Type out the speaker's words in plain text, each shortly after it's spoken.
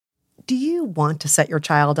Do you want to set your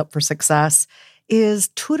child up for success? Is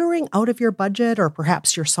tutoring out of your budget, or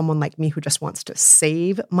perhaps you're someone like me who just wants to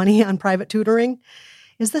save money on private tutoring?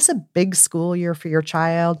 Is this a big school year for your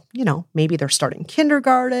child? Maybe they're starting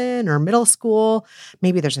kindergarten or middle school.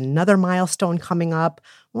 Maybe there's another milestone coming up.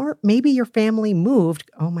 Or maybe your family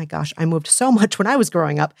moved. Oh my gosh, I moved so much when I was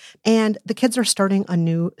growing up, and the kids are starting a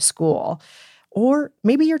new school. Or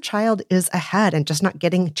maybe your child is ahead and just not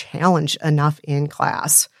getting challenged enough in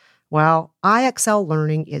class. Well, IXL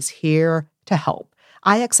Learning is here to help.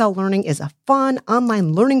 IXL Learning is a fun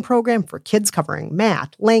online learning program for kids covering math,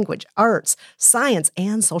 language, arts, science,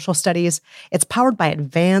 and social studies. It's powered by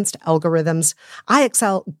advanced algorithms.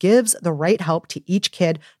 IXL gives the right help to each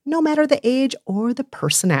kid, no matter the age or the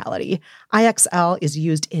personality. IXL is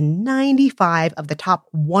used in 95 of the top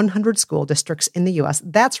 100 school districts in the U.S.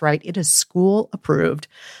 That's right, it is school approved.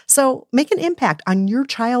 So make an impact on your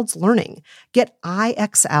child's learning. Get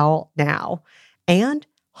IXL now. And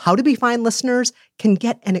How to Be Fine listeners can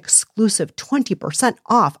get an exclusive 20%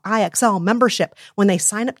 off IXL membership when they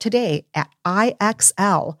sign up today at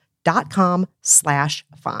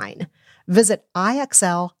IXL.com/fine. Visit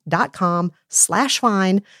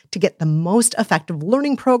IXL.com/fine to get the most effective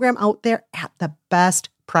learning program out there at the best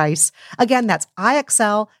price. Again, that's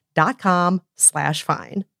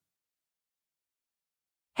IXL.com/fine.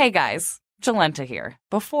 Hey guys, Jolenta here.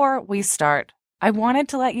 Before we start, I wanted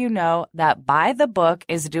to let you know that By the Book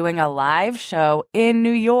is doing a live show in New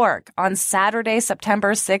York on Saturday,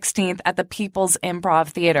 September 16th at the People's Improv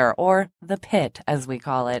Theater, or the Pit, as we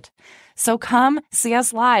call it. So come see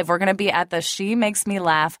us live. We're going to be at the She Makes Me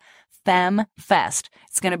Laugh Femme Fest.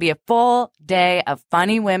 It's going to be a full day of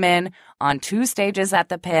funny women on 2 stages at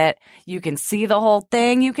the Pit. You can see the whole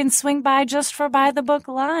thing. You can swing by just for By the Book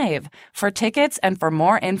Live. For tickets and for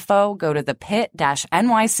more info, go to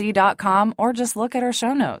thepit-nyc.com or just look at our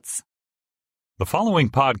show notes. The following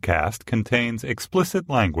podcast contains explicit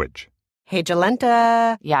language. Hey,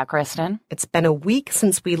 Jolenta. Yeah, Kristen? It's been a week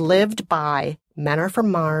since we lived by Men Are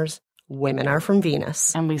From Mars, Women Are From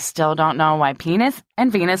Venus. And we still don't know why penis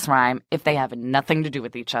and Venus rhyme if they have nothing to do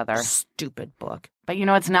with each other. Stupid book. But you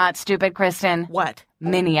know what's not stupid, Kristen? What?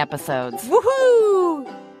 Mini episodes. Woohoo!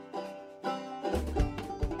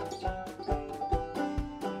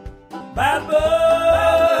 Bad book!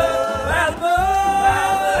 Bad book!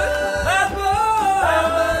 Bad book! Bad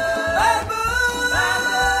book!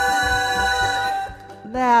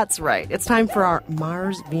 That's right. It's time for our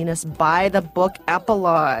Mars Venus By the Book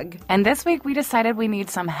epilogue. And this week we decided we need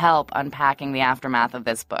some help unpacking the aftermath of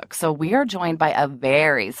this book. So we are joined by a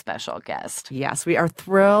very special guest. Yes, we are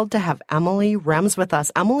thrilled to have Emily Rems with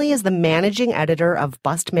us. Emily is the managing editor of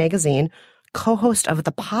Bust Magazine, co-host of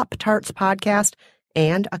the Pop Tarts podcast,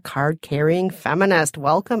 and a card-carrying feminist.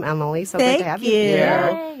 Welcome, Emily. So good to have you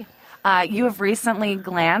here. You have recently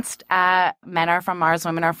glanced at Men Are From Mars,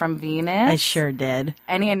 Women Are From Venus. I sure did.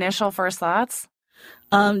 Any initial first thoughts?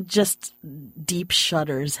 Just deep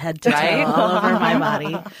shudders head to toe Right? all over my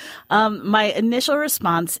body. My initial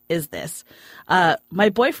response is this. My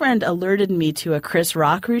boyfriend alerted me to a Chris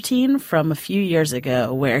Rock routine from a few years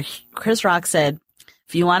ago where Chris Rock said,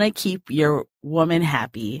 if you want to keep your woman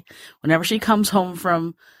happy, whenever she comes home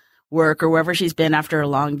from work or wherever she's been after a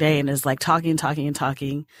long day and is like talking,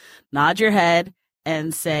 nod your head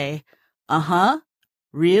and say,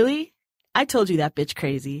 really? I told you that bitch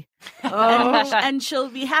crazy. And she'll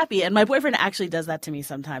be happy. And my boyfriend actually does that to me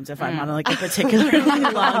sometimes if I'm on like a particularly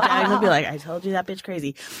long day. He'll be like, I told you that bitch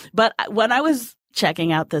crazy. But when I was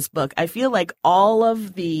checking out this book, I feel like all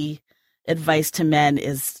of the advice to men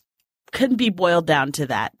couldn't be boiled down to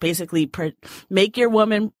that. Basically, make your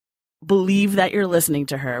woman believe that you're listening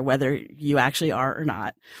to her, whether you actually are or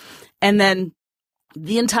not. And then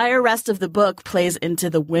the entire rest of the book plays into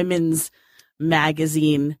the women's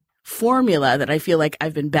magazine formula that I feel like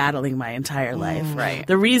I've been battling my entire life. Right.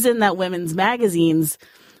 The reason that women's magazines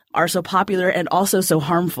are so popular and also so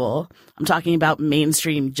harmful, I'm talking about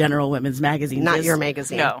mainstream general women's magazines. Not your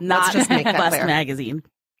magazine. No. Not Let's just make that Bust clear. Magazine.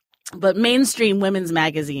 But mainstream women's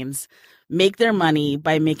magazines make their money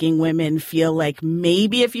by making women feel like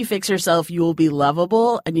maybe if you fix yourself, you will be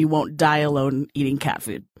lovable and you won't die alone eating cat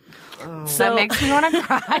food. So that makes me want to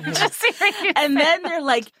cry. Just hearing you And say then they're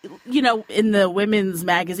like, in the women's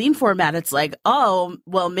magazine format, it's like, oh,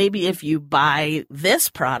 well, maybe if you buy this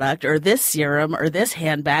product or this serum or this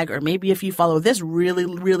handbag, or maybe if you follow this really,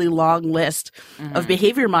 really long list of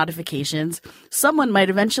behavior modifications, someone might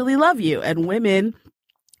eventually love you. And women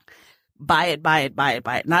buy it.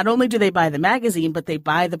 Not only do they buy the magazine, but they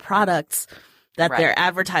buy the products that their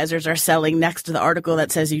advertisers are selling next to the article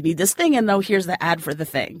that says you need this thing, and here's the ad for the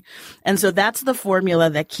thing. And so that's the formula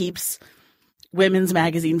that keeps women's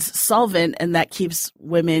magazines solvent, and that keeps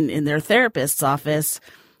women in their therapist's office.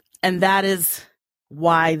 And that is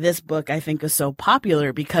why this book, I think, is so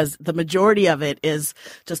popular, because the majority of it is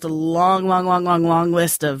just a long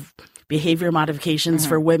list of behavior modifications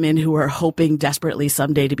for women who are hoping desperately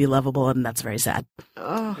someday to be lovable, and that's very sad.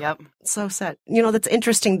 Oh, Yep. so sad. That's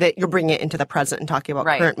interesting that you're bringing it into the present and talking about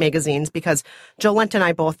current magazines, because Jolenta and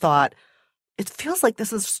I both thought, it feels like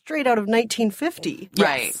this is straight out of 1950.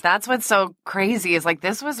 Right. Yes. That's what's so crazy is like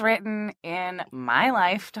this was written in my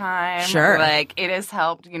lifetime. Sure. Like it has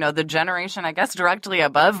helped, the generation, I guess, directly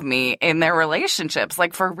above me in their relationships.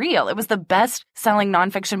 Like for real. It was the best selling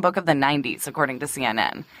nonfiction book of the 90s, according to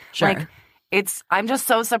CNN. Sure. Like I'm just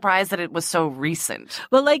so surprised that it was so recent.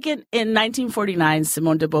 Well, like in 1949,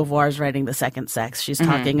 Simone de Beauvoir is writing The Second Sex. She's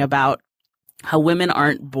talking about how women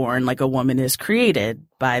aren't born like a woman is created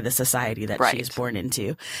by the society that she's born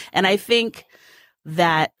into. And I think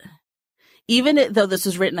that even though this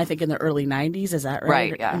was written, I think, in the early 90s, is that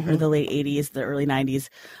right? Right, yeah. Or the late 80s, the early 90s.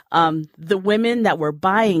 The women that were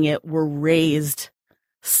buying it were raised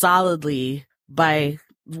solidly by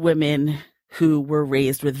women who were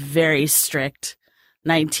raised with very strict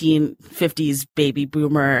 1950s baby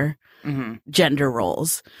boomer gender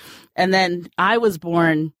roles. And then I was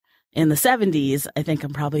born in the 70s. I think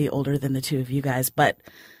I'm probably older than the two of you guys, but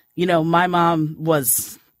my mom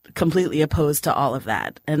was completely opposed to all of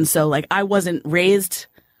that. And so like I wasn't raised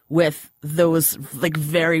with those like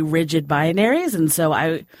very rigid binaries, and so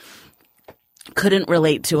I couldn't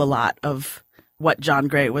relate to a lot of what John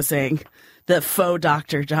Gray was saying. The faux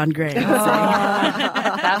doctor John Gray was saying.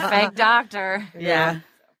 That fake doctor. Yeah.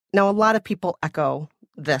 Now, a lot of people echo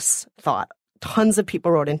this thought. Tons of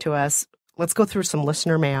people wrote into us. Let's go through some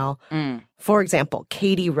listener mail. For example,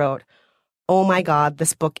 Katie wrote, "Oh my God,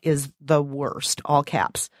 this book is the worst," all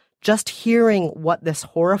caps. "Just hearing what this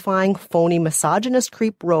horrifying, phony, misogynist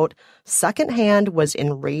creep wrote secondhand was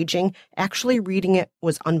enraging. Actually reading it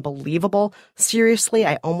was unbelievable. Seriously,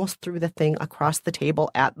 I almost threw the thing across the table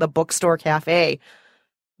at the bookstore cafe."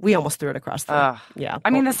 We almost threw it across the yeah. I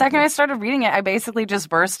mean, the second I started reading it, I basically just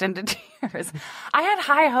burst into tears. I had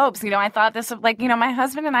high hopes. I thought this would, my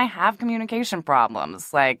husband and I have communication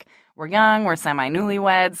problems. Like, we're young, we're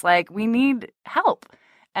semi-newlyweds, we need help.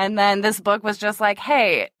 And then this book was just like,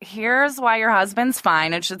 hey, here's why your husband's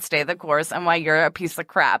fine and should stay the course, and why you're a piece of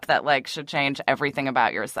crap that should change everything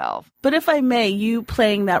about yourself. But if I may, you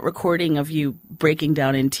playing that recording of you breaking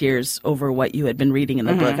down in tears over what you had been reading in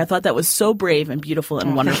the book, I thought that was so brave and beautiful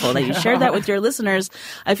and wonderful that you shared that with your listeners.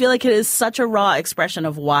 I feel like it is such a raw expression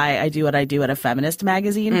of why I do what I do at a feminist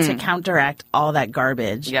magazine to counteract all that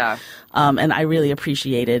garbage. Yeah. And I really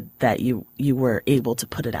appreciated that you were able to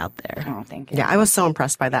put it out there. Oh, thank you. Yeah, I was so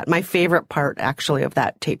impressed by that. My favorite part, actually, of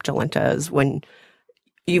that tape, Jolenta, is when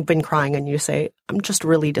you've been crying and you say, "I'm just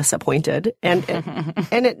really disappointed." And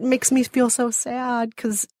it makes me feel so sad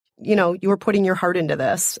because, you were putting your heart into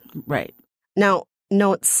this. Right. Now,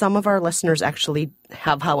 note, some of our listeners actually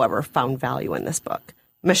have, however, found value in this book.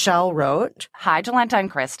 Michelle wrote, "Hi, Jolenta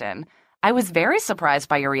and Kristen. I was very surprised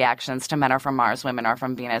by your reactions to Men Are From Mars, Women Are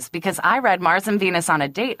From Venus, because I read Mars and Venus on a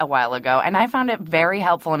Date a while ago, and I found it very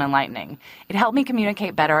helpful and enlightening. It helped me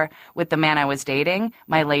communicate better with the man I was dating,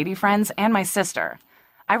 my lady friends, and my sister.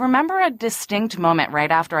 I remember a distinct moment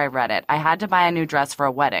right after I read it. I had to buy a new dress for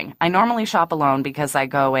a wedding. I normally shop alone because I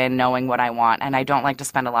go in knowing what I want, and I don't like to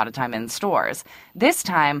spend a lot of time in stores. This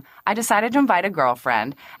time, I decided to invite a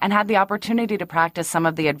girlfriend and had the opportunity to practice some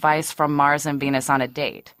of the advice from Mars and Venus on a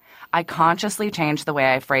Date. I consciously changed the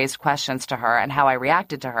way I phrased questions to her and how I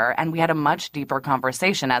reacted to her, and we had a much deeper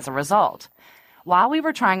conversation as a result. While we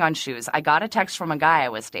were trying on shoes, I got a text from a guy I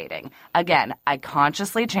was dating. Again, I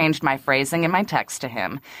consciously changed my phrasing in my text to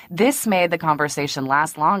him. This made the conversation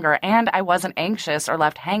last longer, and I wasn't anxious or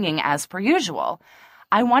left hanging as per usual.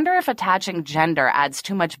 I wonder if attaching gender adds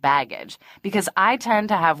too much baggage, because I tend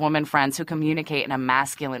to have women friends who communicate in a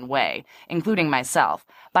masculine way, including myself.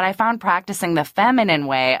 But I found practicing the feminine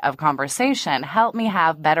way of conversation helped me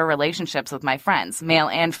have better relationships with my friends, male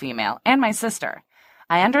and female, and my sister.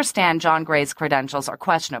 I understand John Gray's credentials are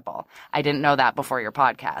questionable. I didn't know that before your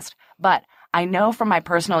podcast. But I know from my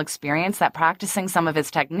personal experience that practicing some of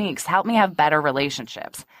his techniques helped me have better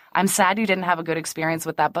relationships. I'm sad you didn't have a good experience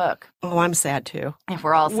with that book." "Oh, I'm sad too."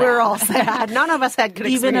 We're all sad. We're all sad. None of us had good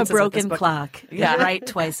Even a experiences with this broken book. clock. Yeah. Right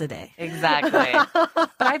twice a day. Exactly. But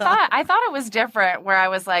I thought it was different, where I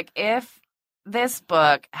was like, if this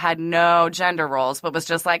book had no gender roles, but was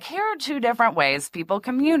just like, here are two different ways people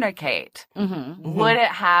communicate, would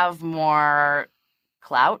it have more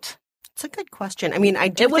clout? It's a good question. I mean,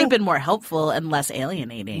 it would have been more helpful and less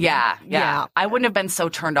alienating. Yeah. I wouldn't have been so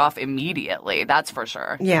turned off immediately. That's for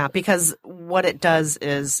sure. Yeah, because what it does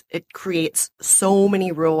is it creates so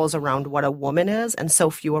many rules around what a woman is and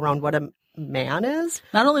so few around what a man is.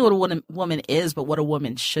 Not only what a woman is, but what a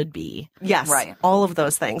woman should be. Yes, right. All of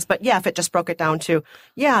those things. But yeah, if it just broke it down to,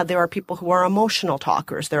 there are people who are emotional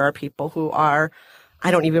talkers. There are people who are,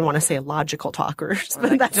 I don't even want to say logical talkers. Or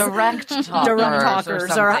like direct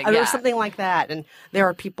talkers or something like that. And there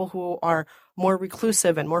are people who are more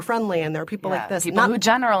reclusive and more friendly. And there are people like this. People who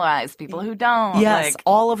generalize, people who don't. Yes,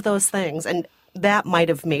 all of those things. And that might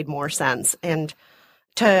have made more sense. And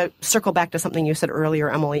to circle back to something you said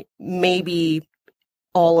earlier, Emily, maybe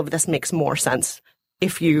all of this makes more sense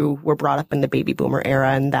if you were brought up in the baby boomer era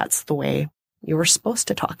and that's the way you were supposed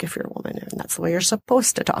to talk if you're a woman and that's the way you're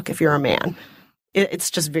supposed to talk if you're a man.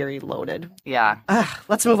 It's just very loaded. Yeah.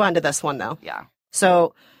 Let's move on to this one, though. Yeah.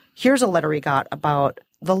 So here's a letter we got about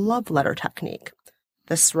the love letter technique.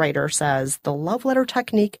 This writer says, the love letter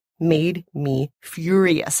technique made me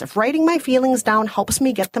furious. If writing my feelings down helps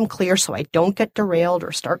me get them clear so I don't get derailed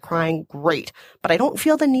or start crying, great. But I don't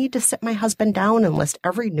feel the need to sit my husband down and list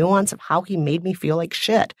every nuance of how he made me feel like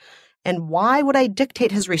shit. And why would I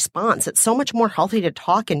dictate his response? It's so much more healthy to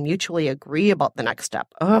talk and mutually agree about the next step.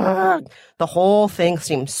 Ugh. The whole thing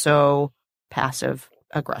seems so passive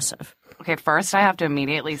aggressive. Okay, first I have to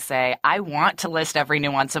immediately say, I want to list every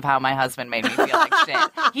nuance of how my husband made me feel like shit.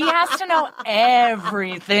 He has to know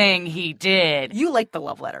everything he did. You like the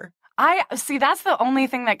love letter. See, that's the only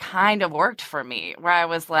thing that kind of worked for me, where I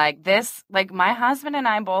was like, my husband and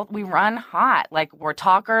I both, we run hot. Like, we're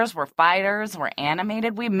talkers, we're fighters, we're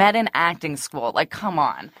animated. We met in acting school. Like, come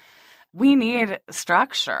on. We need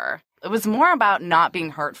structure. It was more about not being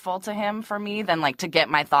hurtful to him for me than, like, to get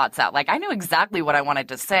my thoughts out. Like, I knew exactly what I wanted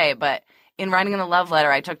to say, but in writing the love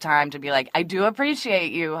letter, I took time to be like, I do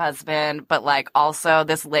appreciate you, husband, but, like, also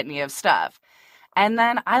this litany of stuff. And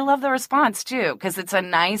then I love the response, too, because it's a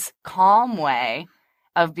nice, calm way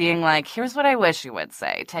of being like, here's what I wish you would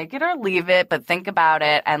say. Take it or leave it, but think about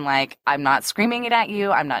it. And, like, I'm not screaming it at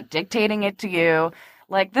you. I'm not dictating it to you.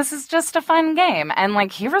 Like, this is just a fun game. And,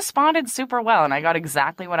 like, he responded super well, and I got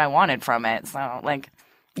exactly what I wanted from it. So, like,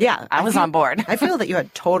 yeah, I was on board. I feel that you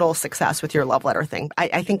had total success with your love letter thing.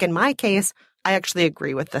 I think in my case, I actually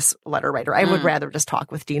agree with this letter writer. I would rather just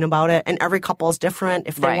talk with Dean about it. And every couple is different.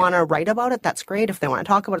 If they want to write about it, that's great. If they want to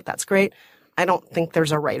talk about it, that's great. I don't think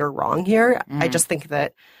there's a right or wrong here. I just think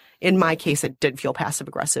that in my case, it did feel passive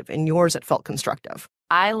aggressive. In yours, it felt constructive.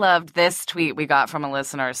 I loved this tweet we got from a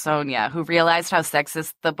listener, Sonia, who realized how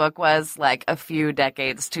sexist the book was like a few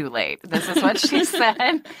decades too late. This is what she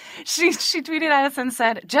said. She tweeted at us and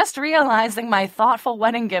said, just realizing my thoughtful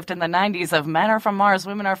wedding gift in the 90s of men are from Mars,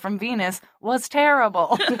 women are from Venus was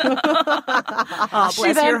terrible. Oh,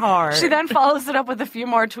 bless your heart. She then follows it up with a few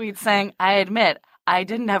more tweets saying, I admit, I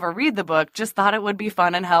didn't ever read the book, just thought it would be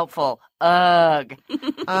fun and helpful. Ugh.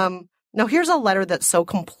 Now, here's a letter that's so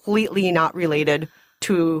completely not related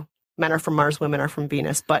to men are from Mars, women are from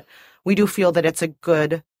Venus, but we do feel that it's a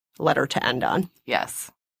good letter to end on.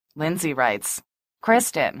 Yes. Lindsay writes,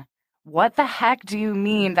 Kristen, what the heck do you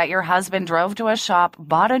mean that your husband drove to a shop,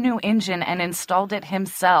 bought a new engine, and installed it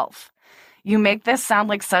himself? You make this sound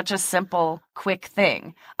like such a simple, quick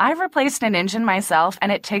thing. I've replaced an engine myself,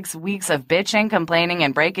 and it takes weeks of bitching, complaining,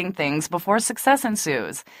 and breaking things before success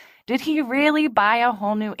ensues. Did he really buy a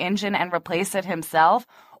whole new engine and replace it himself?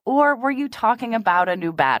 Or were you talking about a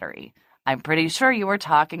new battery? I'm pretty sure you were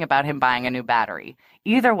talking about him buying a new battery.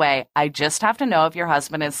 Either way, I just have to know if your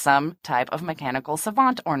husband is some type of mechanical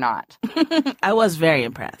savant or not. I was very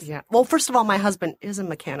impressed. Yeah. Well, first of all, my husband is a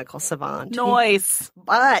mechanical savant. Nice.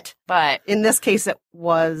 But in this case, it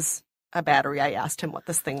was a battery. I asked him what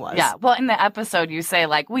this thing was. Yeah. Well, in the episode, you say,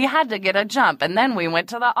 like, we had to get a jump, and then we went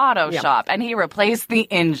to the auto shop, and he replaced the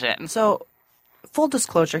engine. So, full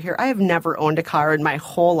disclosure here, I have never owned a car in my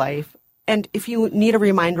whole life. And if you need a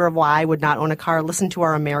reminder of why I would not own a car, listen to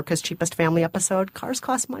our America's Cheapest Family episode. Cars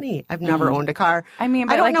cost money. I've never owned a car. I mean,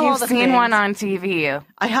 but like you've seen one on TV.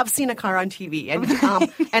 I have seen a car on TV.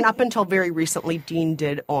 And and up until very recently, Dean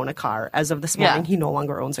did own a car. As of this morning, he no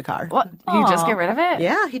longer owns a car. What? You just get rid of it?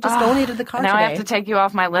 Yeah, he just donated the car now today. I have to take you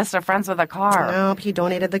off my list of friends with a car. No, he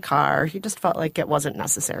donated the car. He just felt like it wasn't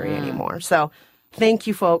necessary anymore. So thank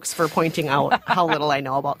you, folks, for pointing out how little I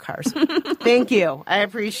know about cars. Thank you. I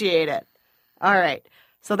appreciate it. All right.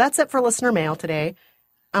 So that's it for listener mail today.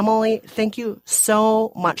 Emily, thank you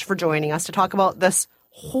so much for joining us to talk about this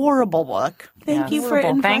horrible book. Thank you for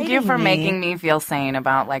inviting Thank you for me. making me feel sane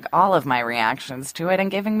about like all of my reactions to it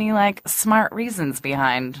and giving me like smart reasons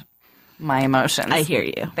behind my emotions. I hear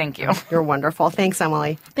you. Thank you. You're wonderful. Thanks,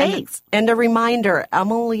 Emily. Thanks. And a reminder,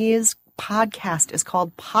 Emily's podcast is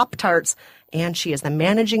called Pop-Tarts, and she is the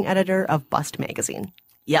managing editor of Bust Magazine.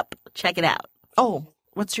 Yep. Check it out. Oh,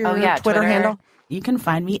 what's your yeah, Twitter handle? You can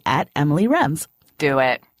find me at Emily Rems. Do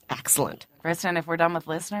it. Excellent. Kristen, if we're done with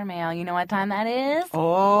listener mail, you know what time that is?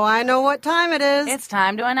 Oh, I know what time it is. It's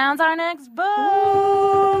time to announce our next book.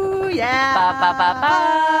 Ooh, yeah. Ba, ba, ba,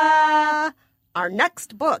 ba. Our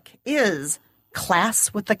next book is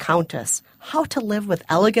Class with the Countess, How to Live with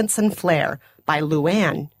Elegance and Flair by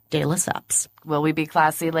Luann de Lesseps. Will we be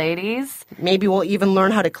classy ladies? Maybe we'll even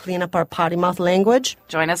learn how to clean up our potty mouth language.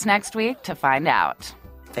 Join us next week to find out.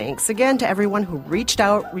 Thanks again to everyone who reached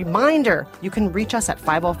out. Reminder, you can reach us at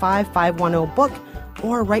 505-510-BOOK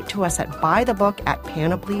or write to us at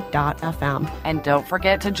buythebook@panoply.fm. And don't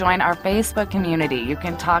forget to join our Facebook community. You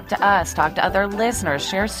can talk to us, talk to other listeners,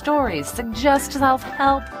 share stories, suggest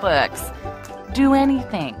self-help books. Do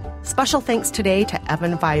anything. Special thanks today to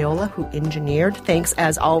Evan Viola, who engineered. Thanks,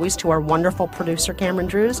 as always, to our wonderful producer, Cameron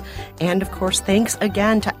Drews. And, of course, thanks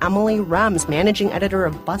again to Emily Rems, managing editor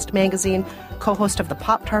of Bust Magazine, co-host of the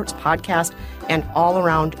Pop-Tarts podcast, and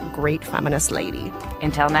all-around great feminist lady.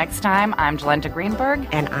 Until next time, I'm Jolenta Greenberg.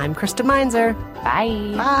 And I'm Krista Meinzer.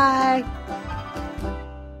 Bye. Bye.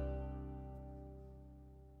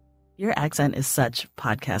 Your accent is such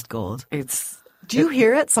podcast gold. Do you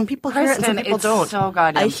hear it? Some people hear it and some people it's don't. so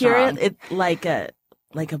goddamn I hear strong. it like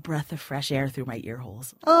a breath of fresh air through my ear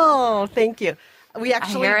holes. Oh, thank you. We I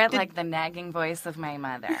actually hear it did- like the nagging voice of my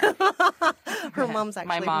mother. her mom's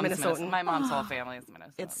actually my mom's Minnesotan. My mom's whole family is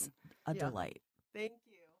Minnesotan. It's a delight. Thank you.